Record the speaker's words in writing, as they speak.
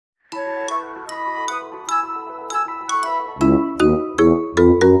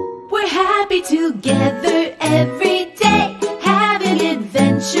be together every day, having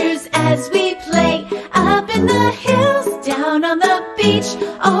adventures as we play. Up in the hills, down on the beach,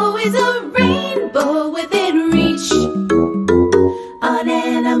 always a rainbow within reach. On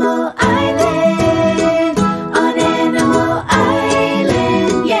Animal Island, on Animal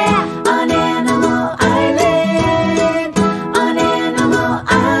Island, yeah. On Animal Island, on Animal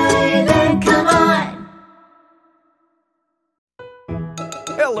Island, come on.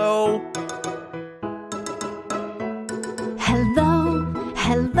 Hello. Hello,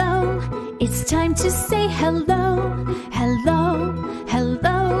 hello, it's time to say hello. Hello,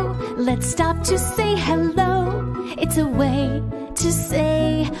 hello, let's stop to say hello. It's a way to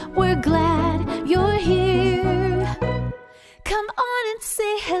say we're glad you're here. Come on and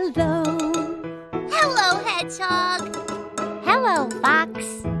say hello. Hello, Hedgehog. Hello, Fox.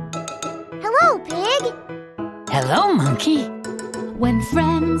 Hello, Pig. Hello, Monkey. When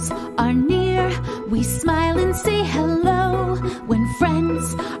friends are near, we smile and say hello. When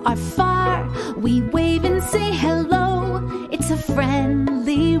friends are far, we wave and say hello. It's a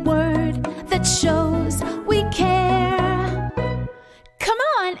friendly word that shows we care. Come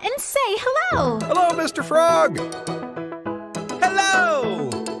on and say hello. Hello, Mr. Frog. Hello.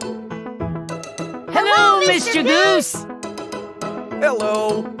 Hello, Mr. Goose.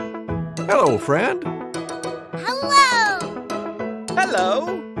 Hello. Hello, friend. Hello. Hello.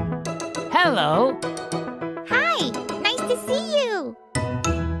 Hello. Hi, nice to see you.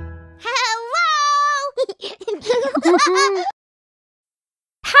 Hello.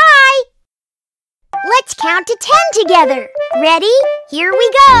 Hi. Let's count to 10 together. Ready? Here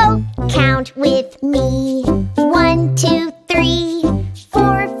we go. Count with me. 1, 2, 3,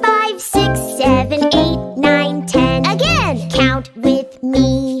 4, 5, 6, 7, 8, 9, 10. Again. Count with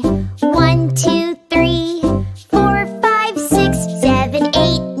me. 1, 2, 3, 4, 5, 6, 7,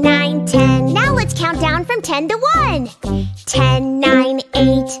 8, 9, 10. Now let's count down from 10 to 1. 10, 9,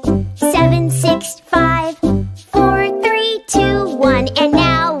 8, 7, 6, 5, 4, 3, 2, 1. And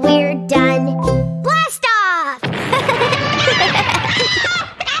now we're done. Blast off!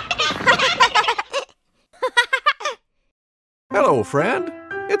 Hello, friend.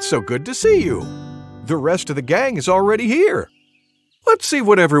 It's so good to see you. The rest of the gang is already here. Let's see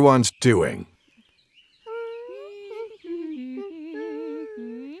what everyone's doing.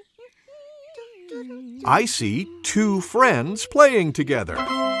 I see 2 friends playing together.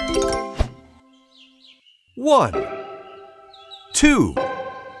 1, 2.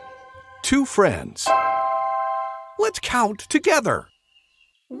 2 friends. Let's count together.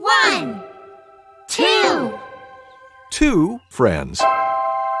 1, 2. 2 friends.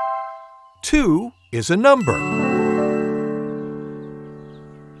 2 is a number.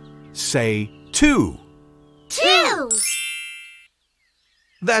 Say 2. 2.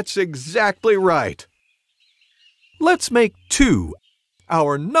 That's exactly right. Let's make 2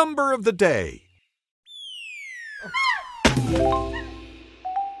 our number of the day.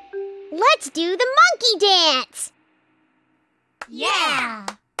 Let's do the monkey dance. Yeah.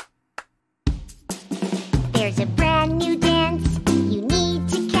 There's a brand new dance you need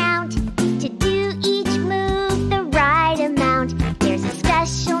to count to do each move the right amount. There's a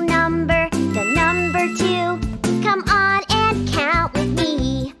special number, the number 2. Come on and count with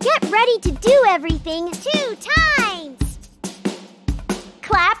me. Get ready to do everything 2 times.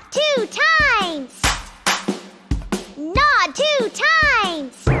 Clap 2 times. Nod 2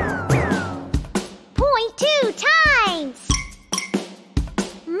 times. Point 2 times.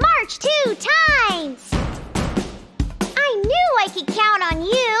 March 2 times. I knew I could count on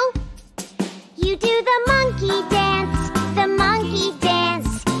you. You do the monkey dance, the monkey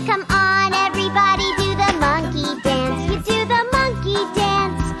dance. Come on, everybody, do the monkey dance. You do the monkey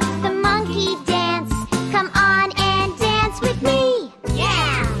dance, the monkey dance. Come on and dance with me.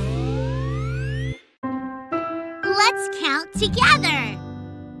 Yeah! Let's count together.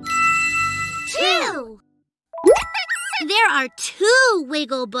 2. There are 2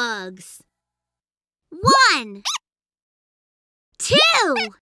 wiggle bugs. 1, 2.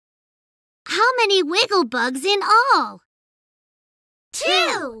 How many wiggle bugs in all?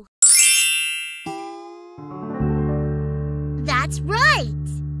 2. That's right.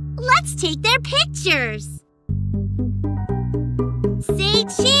 Let's take their pictures. Say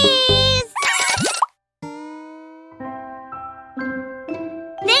cheese.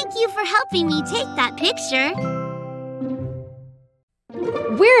 Thank you for helping me take that picture.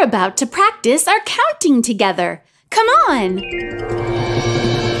 We're about to practice our counting together. Come on!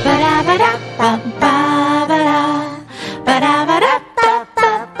 Ba-da-ba-da-ba-ba-ba-da.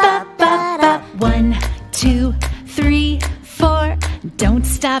 Ba-da-ba-da-ba-ba-ba-ba-ba. 1, 2, 3, 4. Don't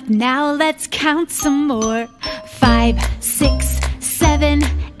stop. stop now, let's count some more. 5, 6, 7,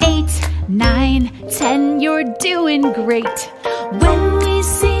 8, 9, 10. You're doing great. When we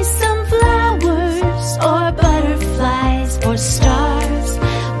see some flowers or butterflies or stars,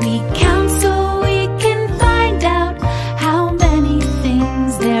 we count so we can find out how many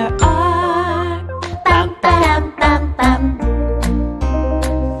things there are. Bum, ba-dum, bum, bum.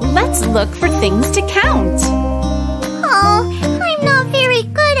 Let's look for things to count. Oh, I'm not very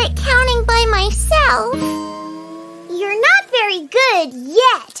good at counting by myself. You're not very good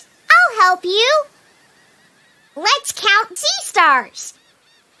yet. I'll help you. Let's count sea stars.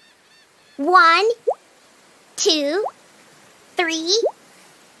 1, 2, 3,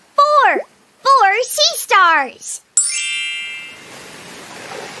 4. 4 sea stars.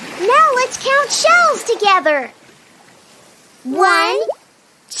 Now let's count shells together. 1,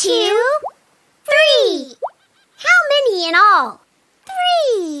 2, 3. How many in all?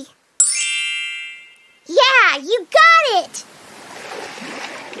 3. Yeah, you got it.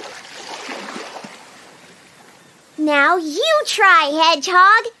 Now you try,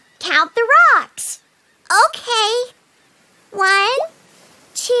 Hedgehog. Count the rocks. Okay. 1,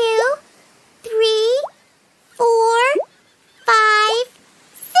 2, 3, 4, 5,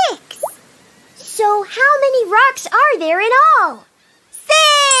 6. So how many rocks are there in all?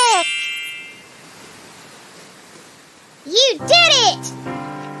 6. You did it!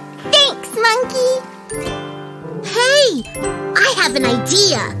 Thanks, Monkey. Hey, I have an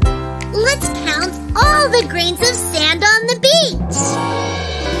idea. Let's count all the grains of sand on the beach.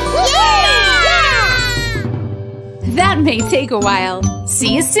 Yeah! That may take a while.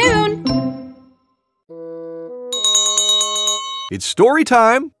 See you soon. It's story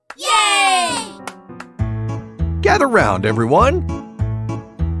time. Yay! Gather round, everyone.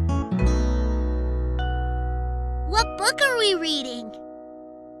 What book are we reading?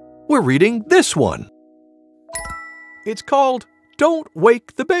 We're reading this one. It's called Don't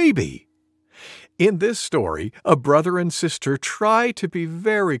Wake the Baby. In this story, a brother and sister try to be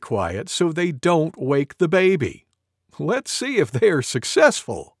very quiet so they don't wake the baby. Let's see if they are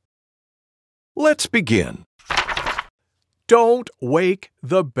successful. Let's begin. Don't Wake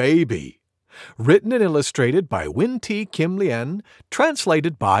the Baby. Written and illustrated by Win T. Kim Lien,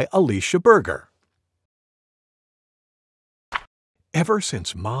 translated by Alicia Berger. Ever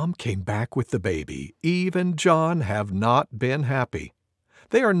since Mom came back with the baby, Eve and John have not been happy.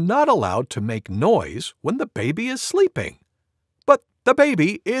 They are not allowed to make noise when the baby is sleeping. But the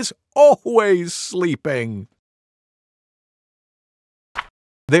baby is always sleeping.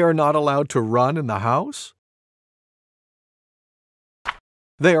 They are not allowed to run in the house.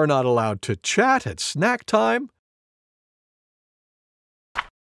 They are not allowed to chat at snack time.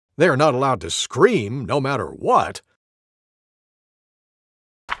 They are not allowed to scream no matter what.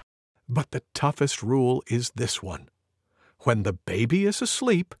 But the toughest rule is this one. When the baby is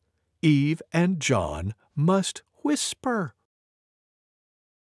asleep, Eve and John must whisper.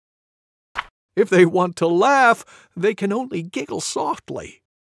 If they want to laugh, they can only giggle softly.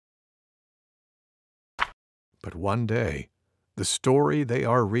 But one day, the story they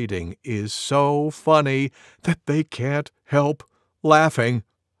are reading is so funny that they can't help laughing.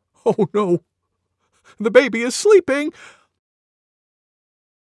 Oh no! The baby is sleeping!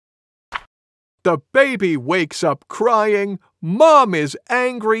 The baby wakes up crying. Mom is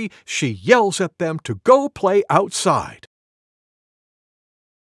angry. She yells at them to go play outside.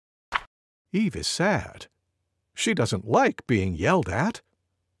 Eve is sad. She doesn't like being yelled at.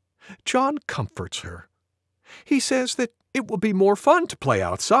 John comforts her. He says that it will be more fun to play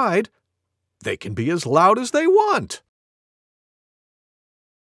outside. They can be as loud as they want.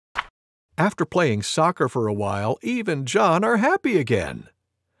 After playing soccer for a while, Eve and John are happy again.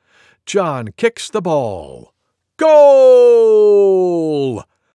 John kicks the ball. Goal!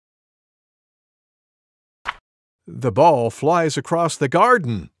 The ball flies across the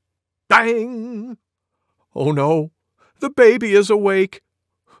garden. Bang! Oh no, the baby is awake.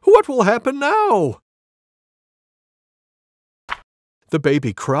 What will happen now? The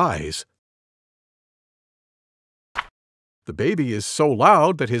baby cries. The baby is so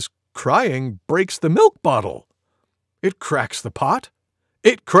loud that his crying breaks the milk bottle. It cracks the pot.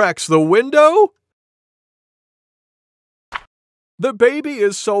 It cracks the window. The baby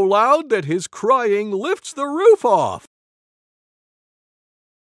is so loud that his crying lifts the roof off.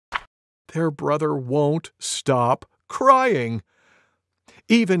 Their brother won't stop crying.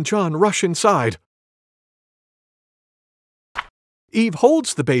 Eve and John rush inside. Eve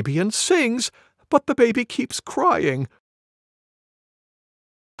holds the baby and sings, but the baby keeps crying.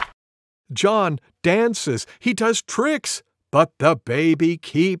 John dances. He does tricks, but the baby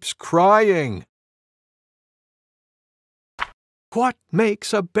keeps crying. What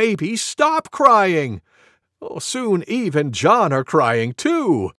makes a baby stop crying? Oh, soon Eve and John are crying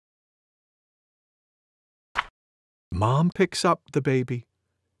too. Mom picks up the baby.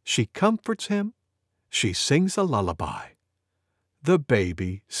 She comforts him. She sings a lullaby. The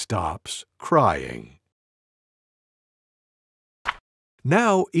baby stops crying.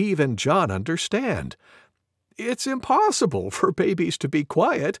 Now Eve and John understand. It's impossible for babies to be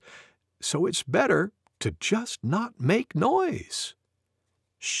quiet, so it's better to just not make noise.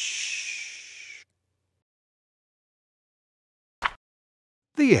 Shh.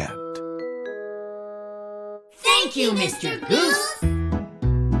 The end. Thank you, Mr. Goose.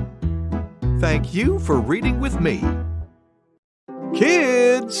 Thank you for reading with me.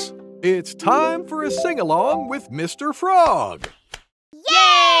 Kids, it's time for a sing-along with Mr. Frog.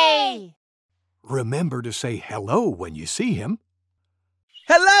 Yay! Remember to say hello when you see him.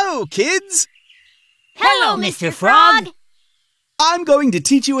 Hello, kids! Hello, Mr. Frog. I'm going to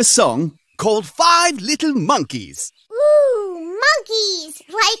teach you a song called 5 Little Monkeys. Ooh, monkeys,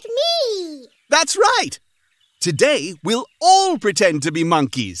 like me! That's right! Today, we'll all pretend to be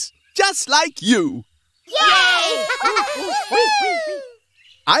monkeys, just like you. Yay!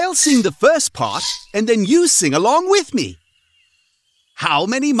 I'll sing the first part, and then you sing along with me. How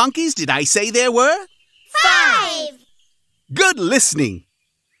many monkeys did I say there were? 5! Good listening.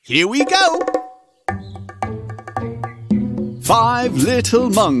 Here we go. 5 little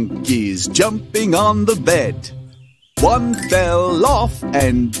monkeys jumping on the bed. One fell off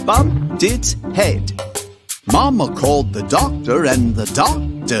and bumped its head. Mama called the doctor and the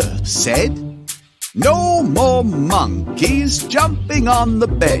doctor said, "No more monkeys jumping on the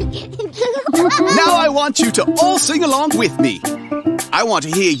bed." Now I want you to all sing along with me. I want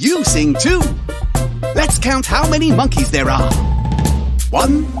to hear you sing too. Let's count how many monkeys there are.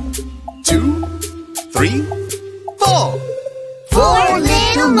 1, 2, 3, 4. 4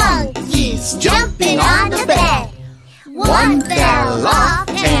 little monkeys jumping on the bed. One fell off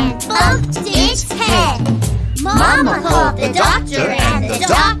and bumped its head. Mama called the doctor and the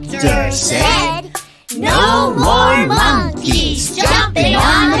doctor said, "No more monkeys jumping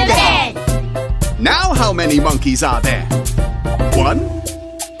on the bed." Now how many monkeys are there? 1,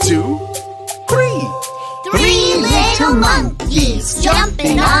 2, 3. 3 little monkeys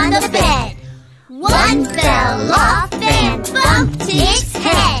jumping on the bed. One fell off and bumped its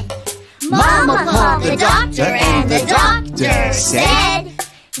head. Mama called the doctor and the doctor said,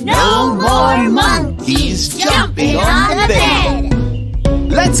 "No more monkeys jumping on the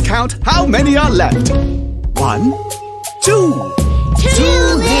bed." Let's count how many are left. 1, 2.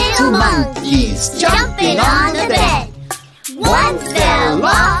 2 little monkeys jumping on the bed. One fell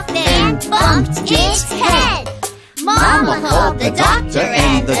off and bumped its head. Mama called the doctor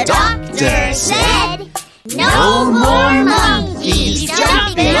and the doctor said, "No more monkeys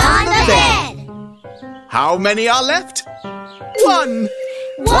jumping on the bed." How many are left? 1.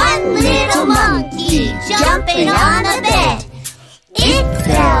 1 little monkey jumping on a bed. It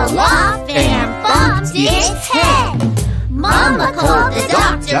fell off and bumped its head. Mama called the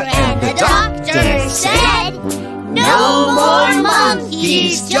doctor and the doctor said, "No more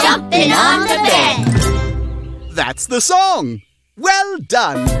monkeys jumping on the bed." That's the song. Well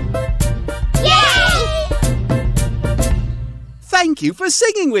done. Yay! Thank you for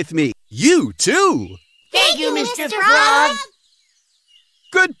singing with me. You too. Thank you, Mr. Frog.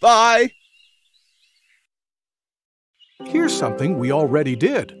 Goodbye. Here's something we already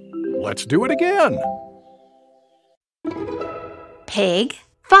did. Let's do it again. Pig,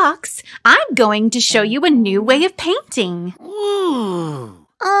 Fox, I'm going to show you a new way of painting. Ooh.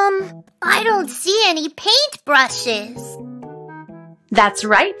 I don't see any paintbrushes. That's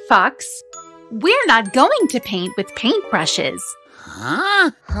right, Fox. We're not going to paint with paintbrushes.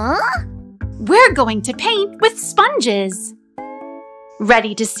 Huh? We're going to paint with sponges.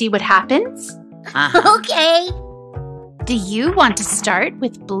 Ready to see what happens? Okay. Do you want to start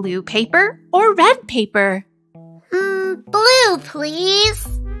with blue paper or red paper? Blue, please.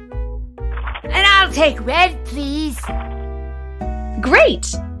 And I'll take red, please.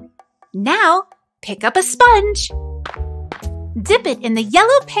 Great! Now, pick up a sponge. Dip it in the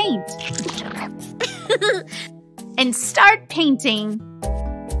yellow paint. And start painting.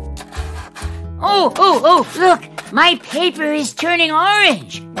 Oh, look! My paper is turning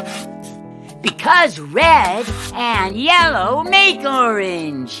orange. Because red and yellow make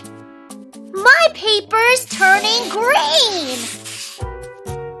orange. My paper's turning green.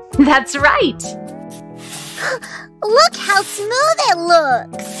 That's right. Look how smooth it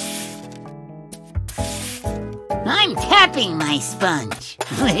looks. I'm tapping tapping my sponge.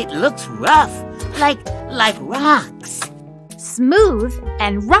 It looks rough, like rocks. Smooth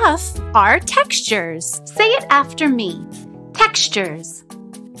and rough are textures. Say it after me. Textures.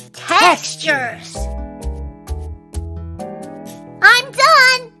 Textures. I'm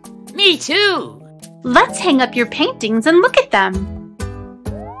done. Me too. Let's hang up your paintings and look at them.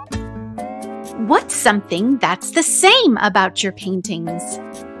 What's something that's the same about your paintings?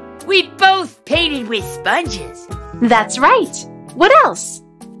 We both painted with sponges. That's right. What else?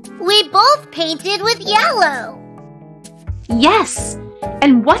 We both painted with yellow. Yes.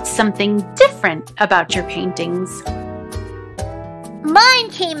 And what's something different about your paintings? Mine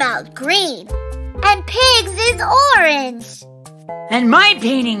came out green, and Pig's is orange. And my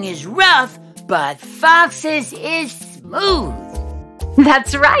painting is rough, but Fox's is smooth.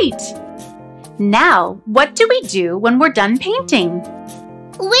 That's right. Now, what do we do when we're done painting?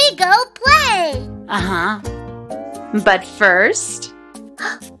 We go play. But first,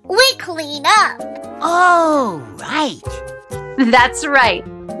 We clean up. Oh, right. that's right.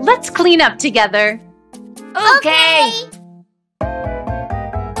 Let's clean up together. Okay.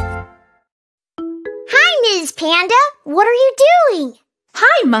 Hi, Ms. Panda. What are you doing?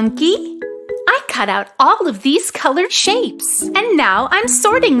 Hi, Monkey. I cut out all of these colored shapes, and now I'm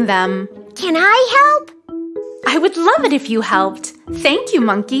sorting them. Can I help? I would love it if you helped. Thank you,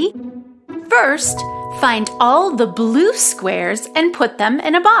 Monkey. First, find all the blue squares and put them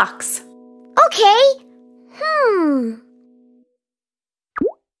in a box. Okay.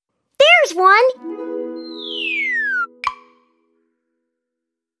 There's one.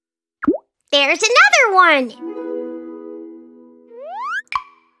 There's another one.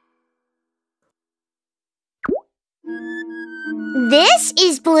 This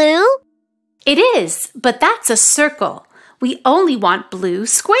is blue. It is, but that's a circle. We only want blue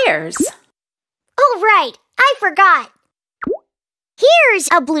squares. Oh, right. I forgot. Here's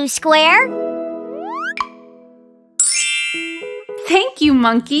a blue square. Thank you,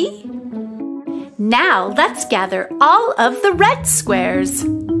 Monkey. Now let's gather all of the red squares.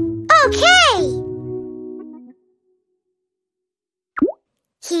 Okay.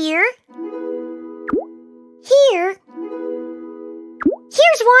 Here. Here.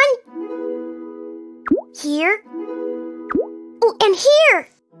 Here's one. Here. Oh, and here.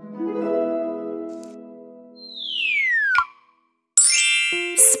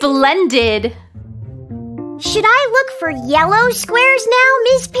 Splendid! Should I look for yellow squares now,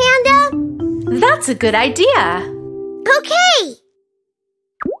 Miss Panda? That's a good idea. Okay.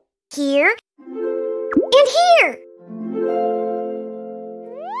 Here. And here.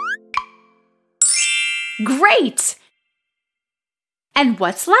 Great! And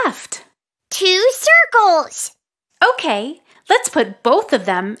what's left? 2 circles. Okay, let's put both of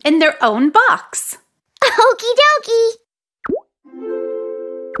them in their own box. Okie dokie.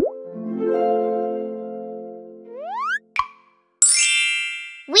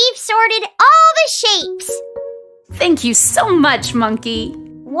 We've sorted all the shapes. Thank you so much, Monkey.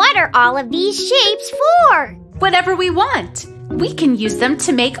 What are all of these shapes for? Whatever we want. We can use them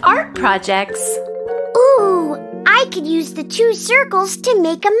to make art projects. Ooh, I could use the 2 circles to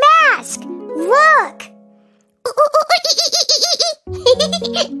make a mask. Look.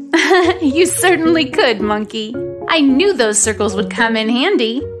 You certainly could, Monkey. I knew those circles would come in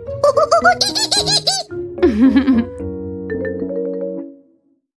handy. Look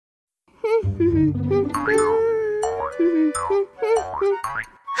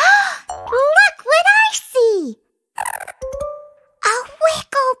what I see! A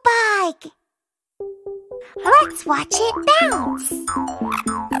wiggle bug! Let's watch it bounce.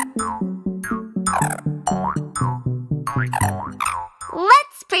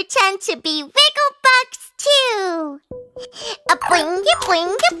 Let's pretend to be wiggle bugs too. A bling a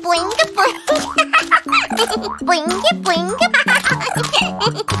bling a bling a bling. Bling a bling a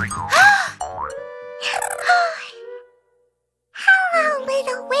Hello,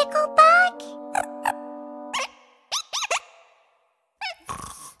 little wiggle bug.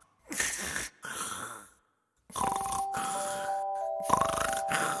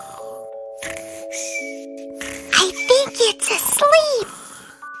 I think it's asleep.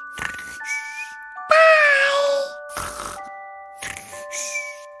 Bye.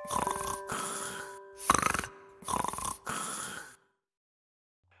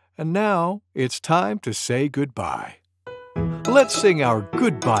 And now it's time to say goodbye. Let's sing our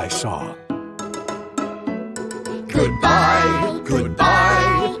goodbye song. Goodbye,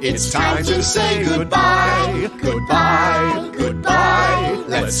 goodbye, it's time to say goodbye. Goodbye, goodbye,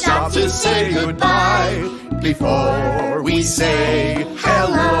 let's stop to say goodbye before we say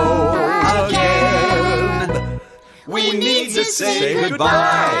hello again. We we need to say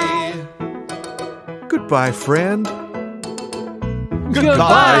goodbye. Goodbye, friend.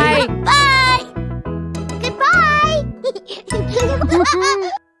 Goodbye. Bye. Goodbye.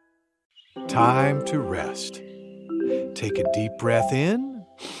 Time to rest. Take a deep breath in.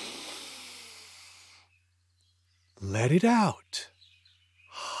 Let it out.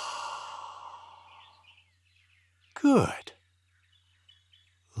 Good.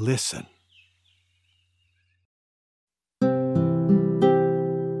 Listen.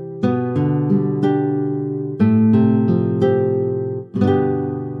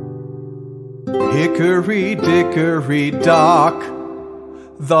 Hickory dickory dock,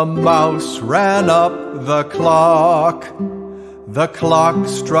 the mouse ran up the clock. The clock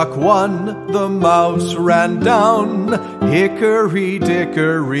struck 1, the mouse ran down. Hickory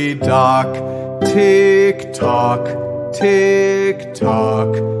dickory dock, tick tock, tick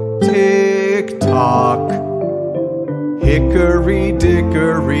tock, tick tock. Hickory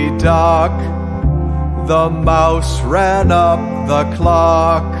dickory dock, the mouse ran up the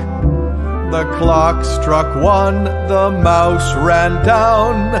clock. The clock struck 1, the mouse ran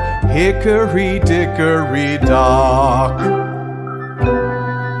down. Hickory dickory dock.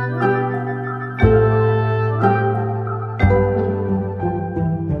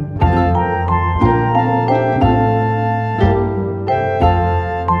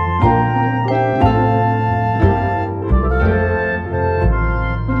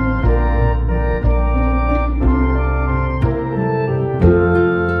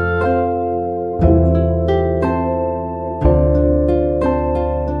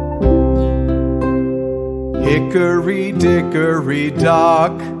 Hickory dickory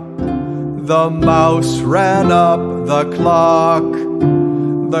dock, the mouse ran up the clock.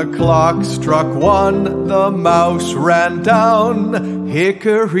 The clock struck 1, the mouse ran down.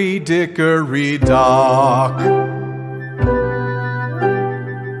 Hickory dickory dock.